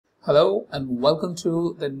Hello and welcome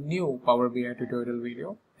to the new Power BI tutorial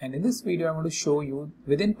video. And in this video, I'm going to show you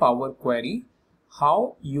within Power Query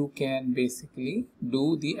how you can basically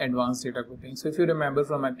do the advanced data grouping. So if you remember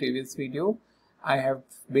from my previous video, I have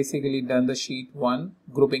basically done the sheet 1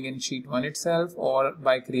 grouping in sheet 1 itself, or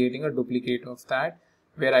by creating a duplicate of that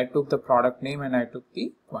where I took the product name and I took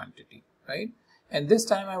the quantity, right? And this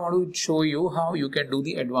time I want to show you how you can do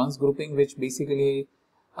the advanced grouping, which basically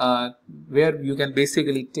where you can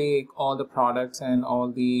basically take all the products and all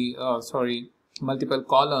the multiple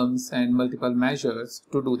columns and multiple measures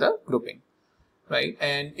to do the grouping, right?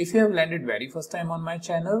 And if you have landed very first time on my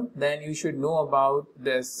channel, then you should know about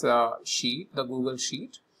this sheet, the Google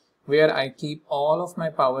Sheet, where I keep all of my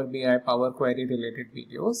Power BI Power Query related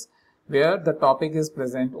videos, where the topic is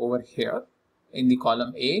present over here in the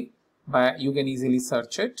column A. You can easily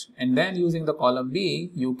search it, and then using the column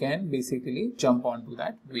B you can basically jump onto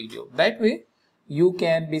that video. That way you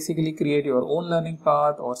can basically create your own learning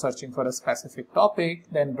path, or searching for a specific topic,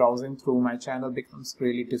 then browsing through my channel becomes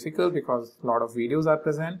really difficult because a lot of videos are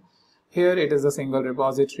present. Here it is a single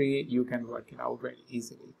repository, you can work it out very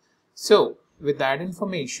easily. So with that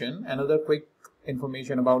information, another quick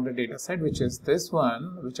information about the data set, which is this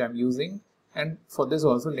one which I'm using. And for this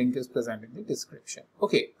also link is present in the description.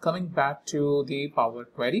 Okay, coming back to the Power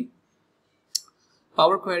Query.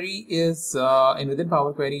 Power Query is, within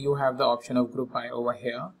Power Query you have the option of group by over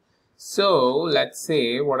here. So let's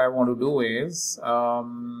say what I want to do is,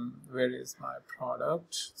 where is my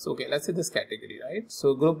product? So okay, let's say this category, right?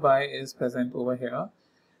 So group by is present over here.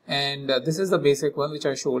 And this is the basic one which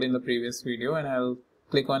I showed in the previous video, and I'll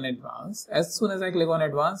click on advanced. As soon as I click on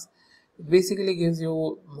advanced, it basically gives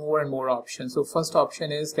you more and more options. So first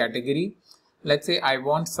option is category. Let's say I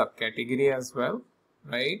want subcategory as well,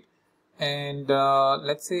 right? And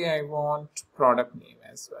let's say I want product name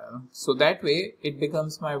as well. So that way it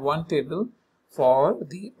becomes my one table for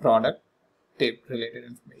the product type related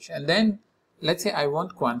information. And then let's say I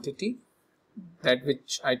want quantity, that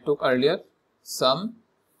which I took earlier, sum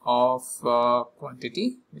of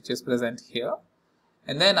quantity, which is present here.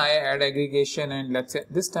 And then I add aggregation, and let's say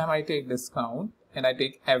this time I take discount and I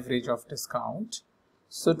take average of discount.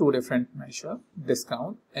 So two different measure,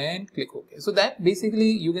 discount, and click OK. So that basically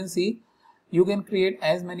you can see you can create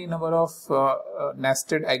as many number of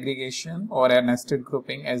nested aggregation or a nested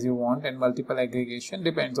grouping as you want, and multiple aggregation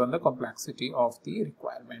depends on the complexity of the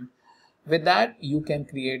requirement. With that you can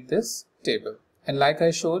create this table. And like I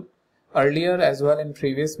showed earlier as well in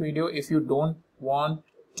previous video, if you don't want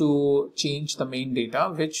to change the main data,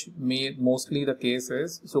 which may mostly the case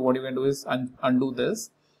is, so what you can do is undo this.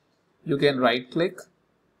 You can right click,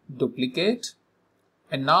 duplicate,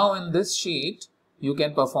 and now in this sheet you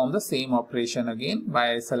can perform the same operation again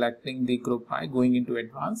by selecting the group by, going into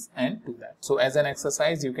advanced, and do that. So as an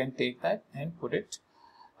exercise you can take that and put it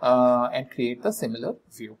and create the similar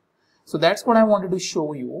view. So that's what I wanted to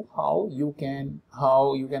show you, how you can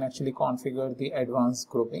actually configure the advanced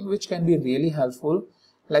grouping, which can be really helpful.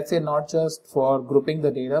 Let's say not just for grouping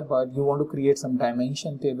the data, but you want to create some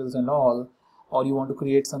dimension tables and all, or you want to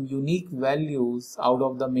create some unique values out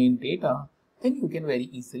of the main data, then you can very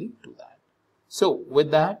easily do that. So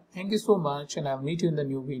with that, thank you so much, and I'll meet you in the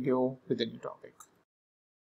new video with a new topic.